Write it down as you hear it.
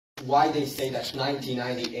why they say that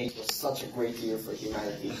 1998 was such a great year for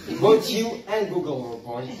humanity. Both you and Google were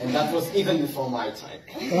born, and that was even before my time.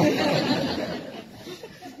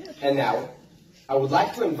 And now, I would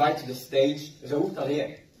like to invite to the stage Raoult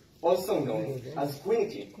Arieh, also known as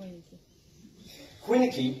Queeniki.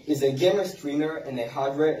 Queeniki is a gamer streamer and a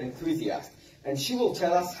hardware enthusiast, and she will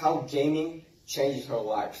tell us how gaming changed her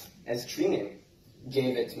life, and streaming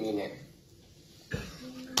gave it meaning. Can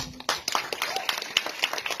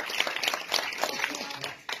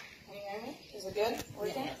you hear me? Is it good?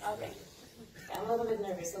 Working? Yes. Okay. I'm a little bit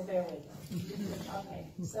nervous, so bear with me. Okay,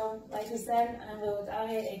 so like you said, I'm Raoult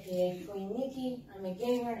Arieh, aka Queeniki. I'm a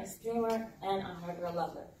gamer, a streamer, and a hardware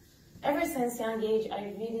lover. Ever since young age,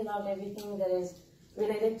 I really love everything that is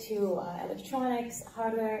related to electronics,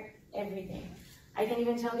 hardware, everything. I can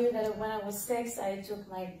even tell you that when I was 6, I took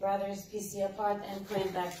my brother's PC apart and put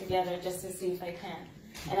it back together just to see if I can.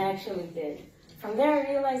 And I actually did. From there, I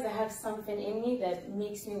realized I have something in me that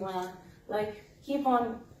makes me want to keep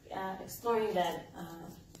on exploring that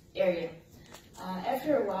area.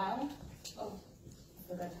 After a while, I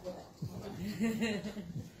forgot to do that.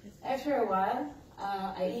 After a while,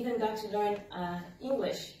 I even got to learn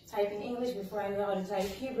English, typing English before I knew how to type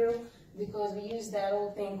Hebrew, because we used that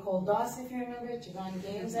old thing called DOS, if you remember, to run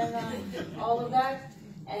games and all of that.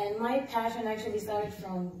 And my passion actually started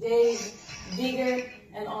from Dave, Bigger,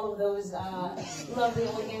 and all of those lovely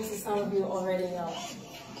old games that some of you already know.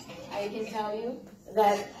 I can tell you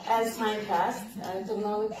that as time passed,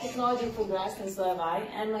 technology progressed, and so have I,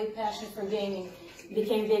 and my passion for gaming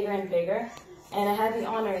became bigger and bigger. And I had the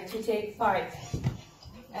honor to take part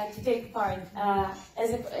as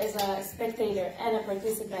a spectator and a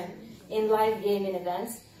participant in live gaming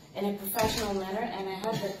events in a professional manner, and I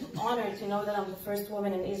had the honor to know that I'm the first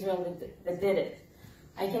woman in Israel that did it.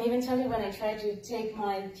 I can even tell you when I tried to take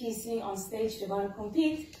my PC on stage to go and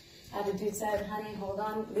compete, the dude said, "Honey, hold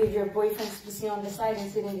on, leave your boyfriend's PC on the side and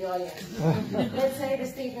sit in the audience." Let's say the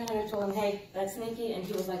stage manager told him, "Hey, that's Nikki," and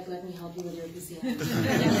he was like, "Let me help you with your PC."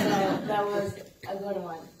 So that was a good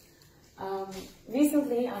one.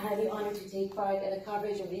 Recently, I had the honor to take part at a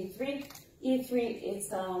coverage of E3. E3,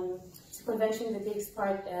 it's a convention that takes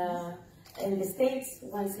part in the States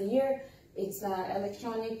once a year. It's an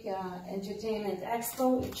electronic entertainment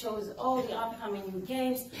expo. It shows all the upcoming new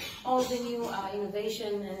games, all the new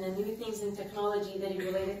innovation and the new things in technology that are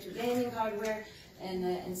related to gaming hardware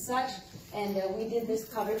and such. And we did this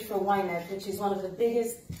coverage for Ynet, which is one of the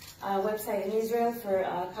biggest websites in Israel for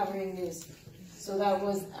covering news. So that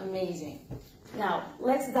was amazing. Now,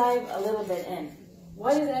 let's dive a little bit in.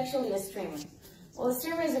 What is actually a streamer? Well, a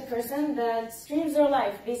streamer is a person that streams their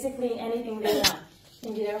life, basically anything they want. It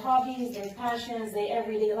can be their hobbies, their passions, their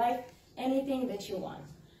everyday life, anything that you want.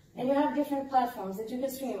 And you have different platforms that you can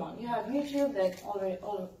stream on. You have YouTube, that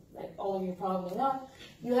all of you probably know.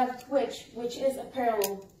 You have Twitch, which is a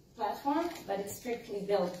parallel platform, but it's strictly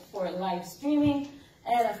built for live streaming.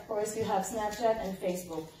 And of course, you have Snapchat and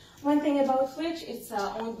Facebook. One thing about Twitch, it's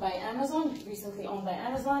owned by Amazon, recently owned by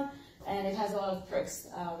Amazon, and it has a lot of perks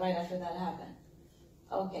right after that happened.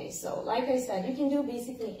 Okay, so like I said, you can do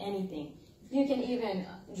basically anything. You can even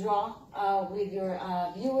draw with your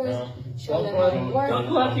viewers, show them how to work.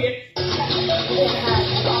 You can have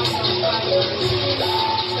an awesome video,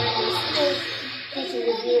 sharing your skills, teaching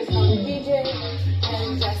your viewers how to DJ,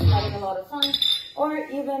 and just having a lot of fun. Or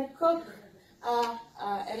even cook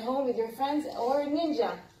at home with your friends, or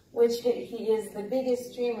Ninja, which he is the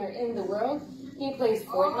biggest streamer in the world. He plays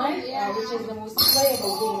Fortnite, which is the most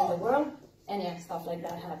playable game in the world, and yeah, stuff like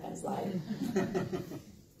that happens live.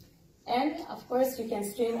 And of course, you can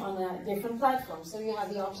stream on different platforms. So you have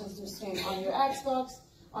the options to stream on your Xbox,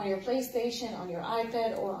 on your PlayStation, on your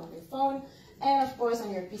iPad, or on your phone, and of course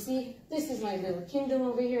on your PC. This is my little kingdom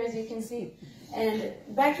over here, as you can see. And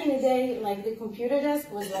back in the day, like the computer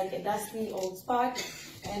desk was like a dusty old spot,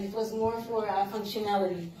 and it was more for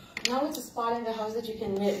functionality. Now it's a spot in the house that you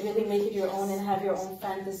can really make it your own and have your own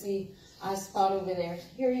fantasy spot over there.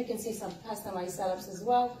 Here you can see some customized setups as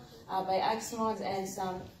well by Xmods and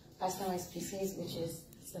some customized PCs, which is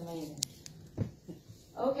amazing.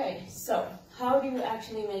 Okay, so how do you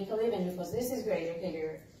actually make a living? Because this is great.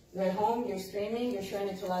 Okay, you're at home, you're streaming, you're showing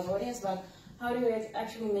it to a live audience, but how do you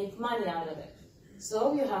actually make money out of it?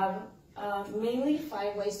 So you have mainly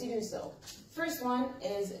 5 ways to do so. First one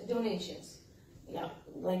is donations. Yeah,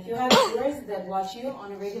 like you have viewers that watch you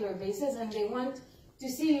on a regular basis and they want to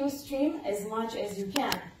see you stream as much as you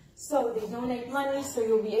can. So they donate money, so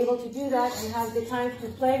you'll be able to do that and have the time to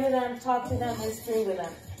play with them, talk to them, and stream with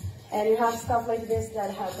them. And you have stuff like this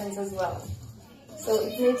that happens as well. So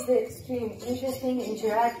it makes the stream interesting,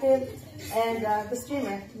 interactive, and the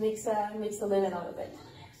streamer makes a living out of it.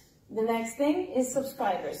 The next thing is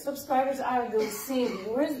subscribers. Subscribers are those same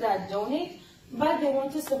viewers that donate, but they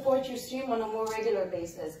want to support your stream on a more regular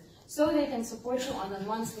basis, so they can support you on a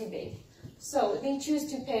monthly basis. So they choose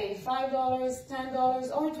to pay $5,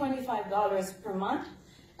 $10, or $25 per month,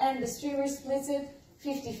 and the streamer splits it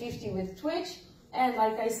 50-50 with Twitch. And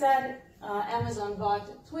like I said, Amazon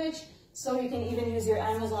bought Twitch, so you can even use your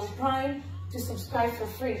Amazon Prime to subscribe for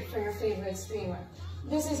free for your favorite streamer.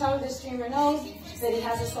 This is how the streamer knows that he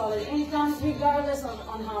has a solid income, regardless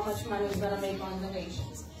on how much money he's going to make on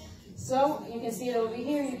donations. So you can see it over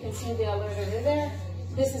here, you can see the alert over there.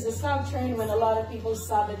 This is a sub train when a lot of people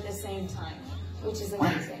sub at the same time, which is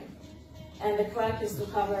amazing. And the clack is to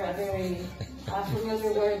cover a very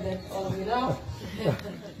familiar word that all of you know.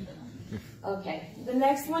 Okay, the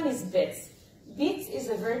next one is bits. Bits is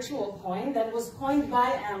a virtual coin that was coined by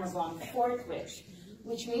Amazon for Twitch,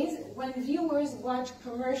 which means when viewers watch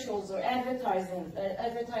commercials or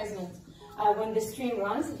advertisements when the stream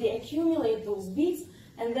runs, they accumulate those bits,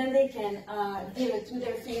 and then they can give it to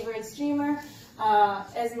their favorite streamer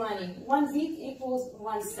as money. 1 bit equals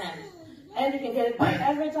 1 cent. And you can get it by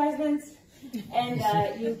advertisements, and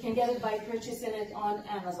you can get it by purchasing it on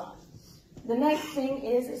Amazon. The next thing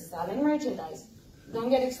is selling merchandise. Don't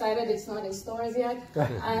get excited, it's not in stores yet.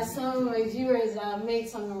 Some of my viewers made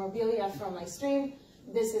some memorabilia from my stream.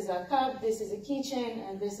 This is a cup, this is a keychain,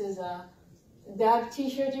 and this is a dab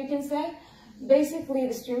t-shirt, you can say. Basically,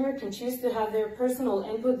 the streamer can choose to have their personal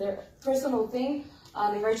input, their personal thing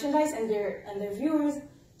on the merchandise, and their viewers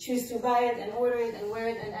choose to buy it and order it and wear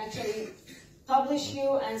it and actually publish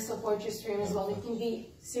you and support your stream as well. It can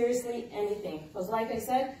be seriously anything. Because like I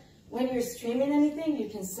said, when you're streaming anything, you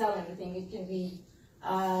can sell anything. It can be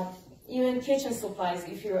even kitchen supplies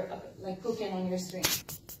if you're like cooking on your stream.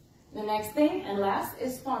 The next thing and last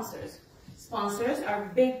is sponsors. Sponsors are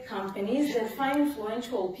big companies that find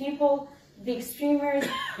influential people, big streamers,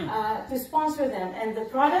 to sponsor them. And the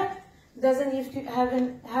product doesn't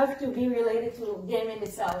have to be related to gaming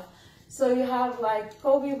itself. So you have like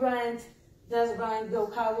Kobe Bryant, Des Bryant, Go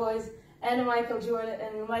Cowboys, and Michael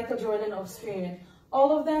Jordan of streaming.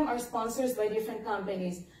 All of them are sponsors by different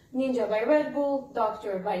companies. Ninja by Red Bull,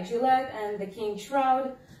 Doctor by Gillette, and the King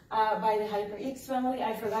Shroud by the HyperX family.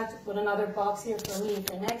 I forgot to put another box here for me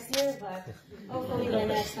for next year, but hopefully by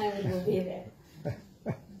next time it will be there.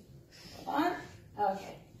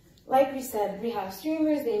 Okay. Like we said, we have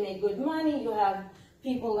streamers, they make good money. You have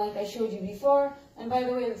people like I showed you before. And by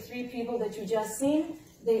the way, the 3 people that you just seen,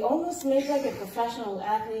 they almost make like a professional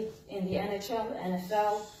athlete in the NHL,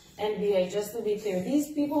 NFL, NBA. Just to be clear,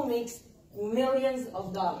 these people make millions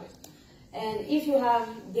of dollars. And if you have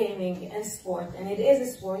gaming and sport, and it is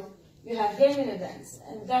a sport, you have gaming events.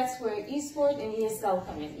 And that's where eSport and ESL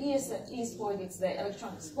come in. eSport, it's the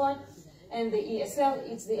electronic sport, and the ESL,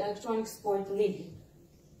 it's the electronic sport league.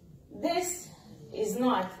 This is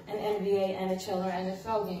not an NBA, NHL, or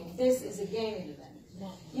NFL game. This is a gaming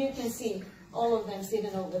event. You can see all of them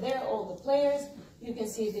sitting over there, all the players. You can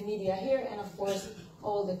see the media here, and of course,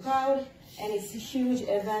 all the crowd. And it's huge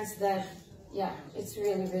events that, yeah, it's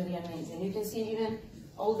really, really amazing. You can see even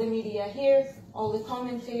all the media here, all the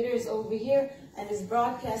commentators over here, and it's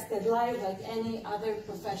broadcasted live like any other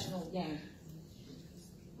professional game.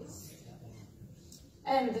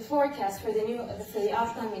 And the forecast for the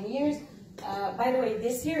upcoming years, by the way,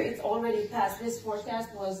 this year it's already passed. This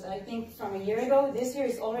forecast was, I think, from a year ago. This year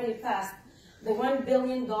it's already passed the $1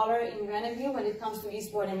 billion in revenue when it comes to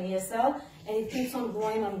eSport and ESL, and it keeps on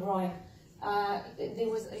growing and growing. There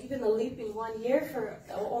was even a leap in 1 year for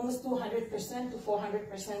almost 200% to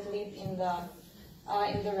 400% leap in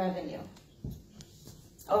the revenue.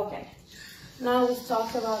 Okay, now we've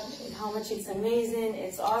talked about how much it's amazing,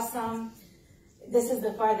 it's awesome. This is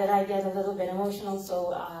the part that I get a little bit emotional,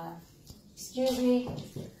 so excuse me.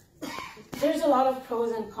 There's a lot of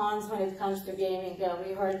pros and cons when it comes to gaming.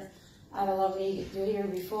 We heard a lovely dude here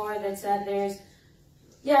before that said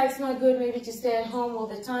yeah, it's not good maybe to stay at home all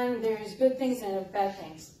the time. There's good things and bad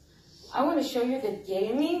things. I want to show you that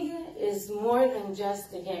gaming is more than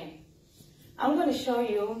just a game. I'm going to show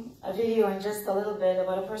you a video in just a little bit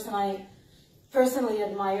about a person I personally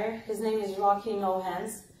admire. His name is Rocky No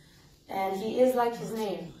Hands, and he is like his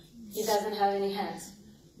name. He doesn't have any hands,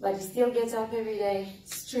 but he still gets up every day,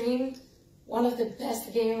 streams, one of the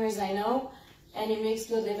best gamers I know, and he makes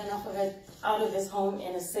good living out of his home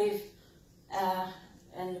in a safe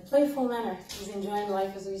and playful manner. He's enjoying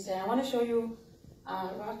life, as we say. I want to show you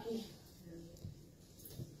Rocky.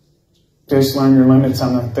 Just learn your limits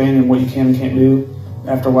on the thing and what you can and can't do.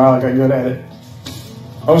 After a while, I got good at it.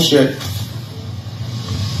 Oh shit.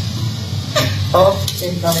 Oh,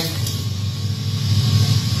 incoming.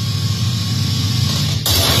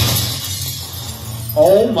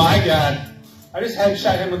 Oh my god. I just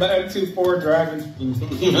headshot him with the M24 driving.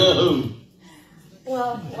 No.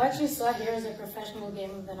 Well, what you saw here is a professional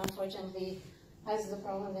gamer that unfortunately has the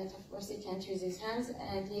problem that of course he can't use his hands,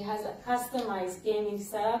 and he has a customized gaming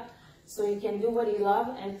setup so he can do what he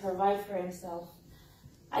loves and provide for himself.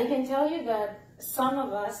 I can tell you that some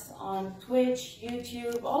of us on Twitch,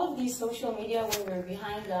 YouTube, all of these social media when we're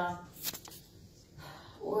behind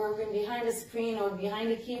a screen or behind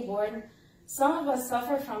a keyboard, some of us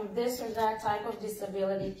suffer from this or that type of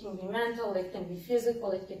disability. It can be mental, it can be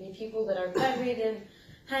physical, it can be people that are bedridden,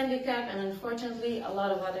 handicapped, and unfortunately a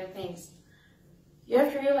lot of other things. You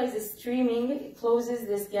have to realize that streaming closes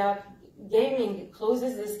this gap, gaming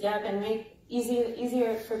closes this gap and makes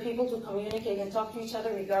easier for people to communicate and talk to each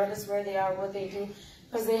other regardless where they are, what they do,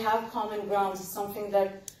 because they have common grounds, something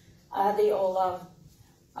that they all love.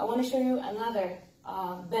 I want to show you another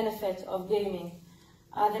benefit of gaming.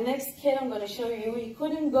 The next kid I'm going to show you, he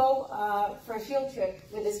couldn't go for a field trip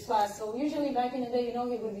with his class. So usually back in the day, you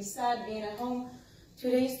know, he would be sad being at home.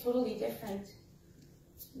 Today is totally different.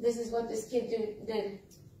 This is what this kid did.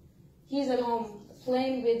 He's at home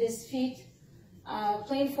playing with his feet,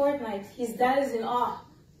 playing Fortnite. His dad is in awe.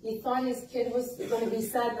 He thought his kid was going to be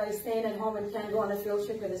sad by staying at home and can't go on a field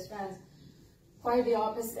trip with his friends. Quite the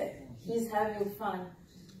opposite. He's having fun.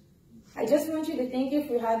 I just want you to think if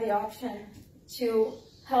we had the option to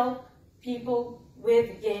help people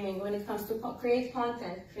with gaming when it comes to create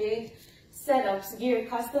content, create setups, gear,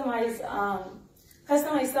 customize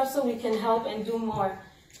stuff so we can help and do more.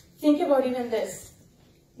 Think about even this.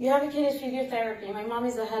 You have a kid in physiotherapy. My mom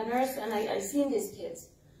is a head nurse, and I've seen these kids.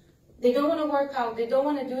 They don't want to work out. They don't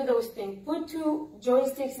want to do those things. Put 2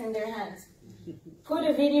 joysticks in their hands. Put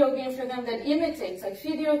a video game for them that imitates, like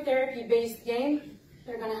physiotherapy-based game.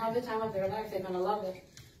 They're going to have the time of their life. They're going to love it.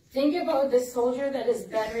 Think about this soldier that is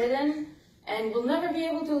bedridden and will never be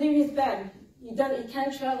able to leave his bed. He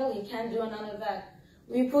can't travel. He can't do none of that.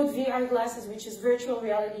 We put VR glasses, which is virtual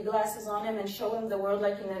reality glasses, on him and show him the world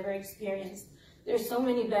like he never experienced. There's so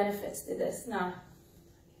many benefits to this. Now,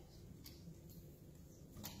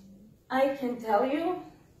 I can tell you,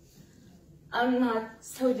 I'm not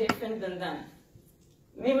so different than them.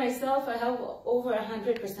 Me, myself, I have over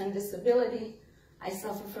 100% disability. I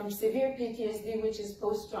suffer from severe PTSD, which is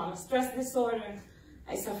post-traumatic stress disorder.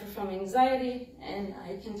 I suffer from anxiety, and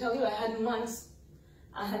I can tell you I had months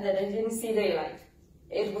that I didn't see daylight.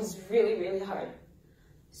 It was really, really hard.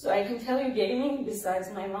 So I can tell you gaming,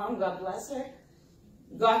 besides my mom, God bless her,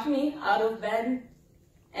 got me out of bed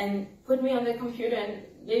and put me on the computer and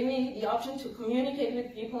gave me the option to communicate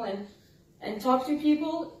with people and talk to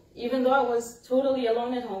people, even though I was totally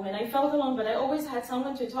alone at home. And I felt alone, but I always had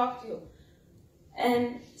someone to talk to.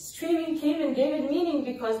 And streaming came and gave it meaning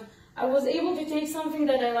because I was able to take something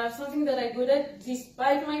that I love, something that I'm good at,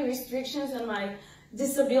 despite my restrictions and my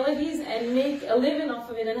disabilities, and make a living off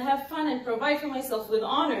of it and have fun and provide for myself with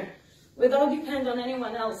honor without depend on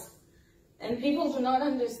anyone else. And people do not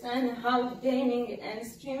understand how gaming and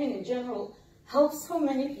streaming in general helps so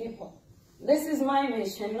many people. This is my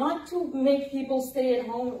mission, not to make people stay at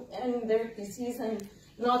home and their PCs and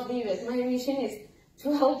not leave it. My mission is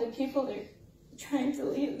to help the people that are trying to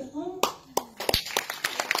leave the home.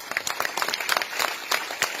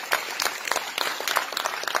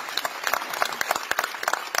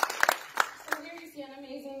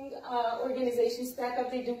 Organization Stack Up.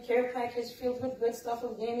 They do care package filled with good stuff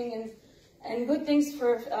of gaming and good things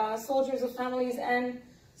for soldiers of families and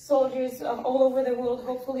soldiers all over the world.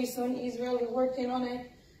 Hopefully soon Israel is working on it,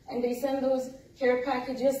 and they send those care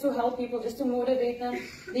packages to help people, just to motivate them.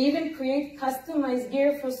 They even create customized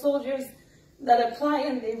gear for soldiers that apply,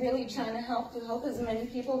 and they're really trying to help as many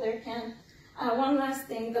people there can. One last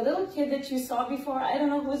thing, the little kid that you saw before, I don't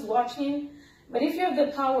know who's watching, but if you have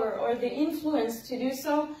the power or the influence to do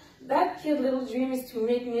so, that kid's little dream is to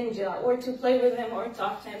make ninja or to play with him or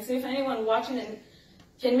talk to him. So if anyone watching and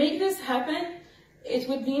can make this happen, it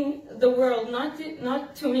would mean the world, not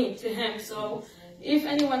to me, to him. So if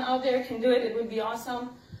anyone out there can do it, it would be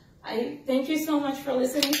awesome. I thank you so much for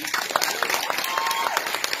listening.